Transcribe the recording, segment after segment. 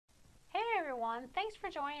everyone. Thanks for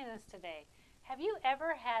joining us today. Have you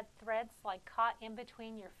ever had threads like caught in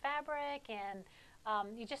between your fabric and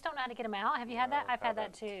you just don't know how to get them out? Have you had that? I've had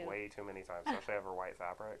that too. Way too many times, especially over white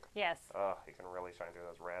fabric. Yes. You can really shine through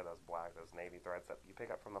those red, those black, those navy threads that you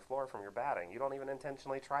pick up from the floor from your batting. You don't even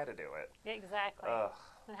intentionally try to do it. Exactly.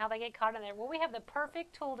 And how they get caught in there. Well, we have the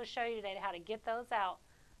perfect tool to show you today how to get those out.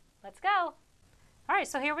 Let's go. All right,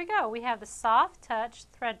 so here we go. We have the Soft Touch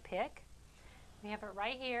Thread Pic. We have it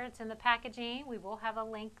right here. It's in the packaging. We will have a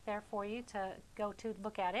link there for you to go to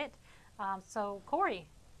look at it. So Corey,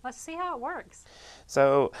 let's see how it works.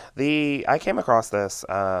 So I came across this,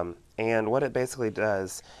 and what it basically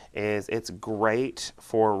does is it's great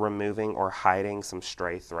for removing or hiding some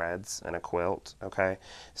stray threads in a quilt. Okay,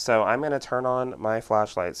 so I'm going to turn on my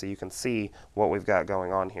flashlight so you can see what we've got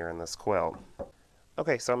going on here in this quilt.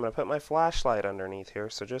 Okay, so I'm going to put my flashlight underneath here,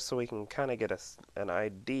 so just so we can kind of get an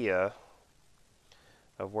idea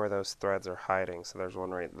of where those threads are hiding. So there's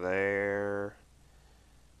one right there,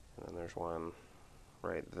 and then there's one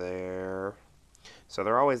right there. So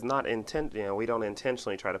they're always not we don't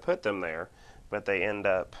intentionally try to put them there, but they end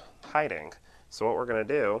up hiding. So what we're going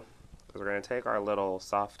to do is we're going to take our little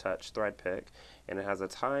Soft Touch Thread Pic, and it has a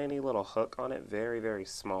tiny little hook on it, very, very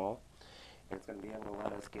small. It's going to be able to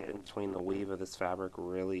let us get in between the weave of this fabric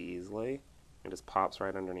really easily. It just pops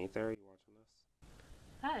right underneath there. You watching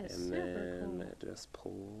this? That is super cool. And then it just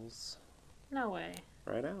pulls. No way.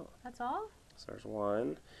 Right out. That's all? So there's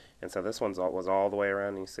one. And so this was all the way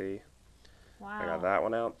around, you see. Wow. I got that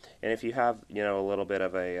one out. And if you have, a little bit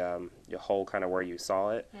of a hole kind of where you saw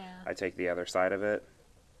it, yeah. I take the other side of it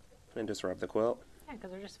and just rub the quilt. Yeah,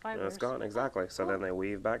 because they're just fibers. And it's gone, exactly. So cool. then they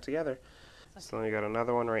weave back together. So then you got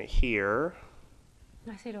another one right here.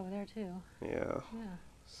 I see it over there too. Yeah. Yeah.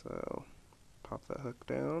 So pop that hook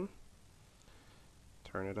down,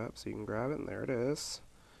 turn it up so you can grab it, and there it is.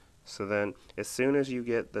 So then as soon as you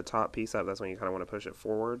get the top piece up, that's when you kind of want to push it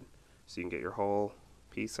forward so you can get your whole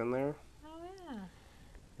piece in there. Oh yeah.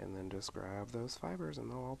 And then just grab those fibers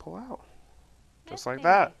and they'll all pull out. Just Okay. like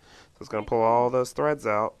that. So it's going to pull all those threads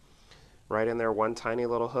out. Right in there, one tiny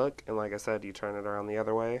little hook, and like I said, you turn it around the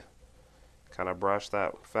other way, kind of brush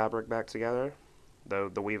that fabric back together.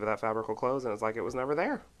 The weave of that fabric will close, and it's like it was never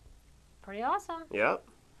there. Pretty awesome. Yep.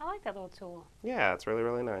 I like that little tool. Yeah, it's really,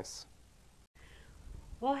 really nice.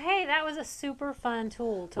 Well, hey, that was a super fun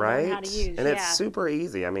tool to Right? learn how to use. And it's super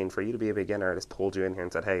easy. I mean, for you to be a beginner, I just pulled you in here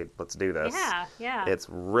and said, hey, let's do this. Yeah, yeah. It's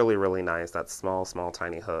really, really nice. That small,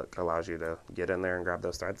 tiny hook allows you to get in there and grab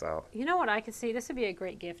those threads out. You know what I could see? This would be a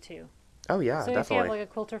great gift, too. Oh, yeah, so definitely. if you have like a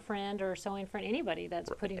quilter friend or sewing friend, anybody that's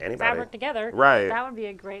putting Anybody. fabric together, right. that would be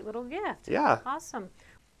a great little gift. Yeah. Awesome.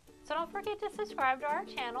 So don't forget to subscribe to our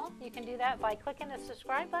channel. You can do that by clicking the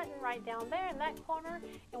subscribe button right down there in that corner.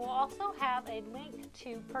 And we'll also have a link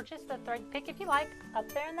to purchase the Thread Pic if you like up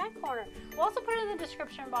there in that corner. We'll also put it in the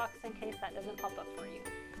description box in case that doesn't pop up for you.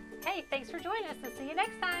 Hey, thanks for joining us and see you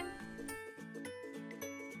next time.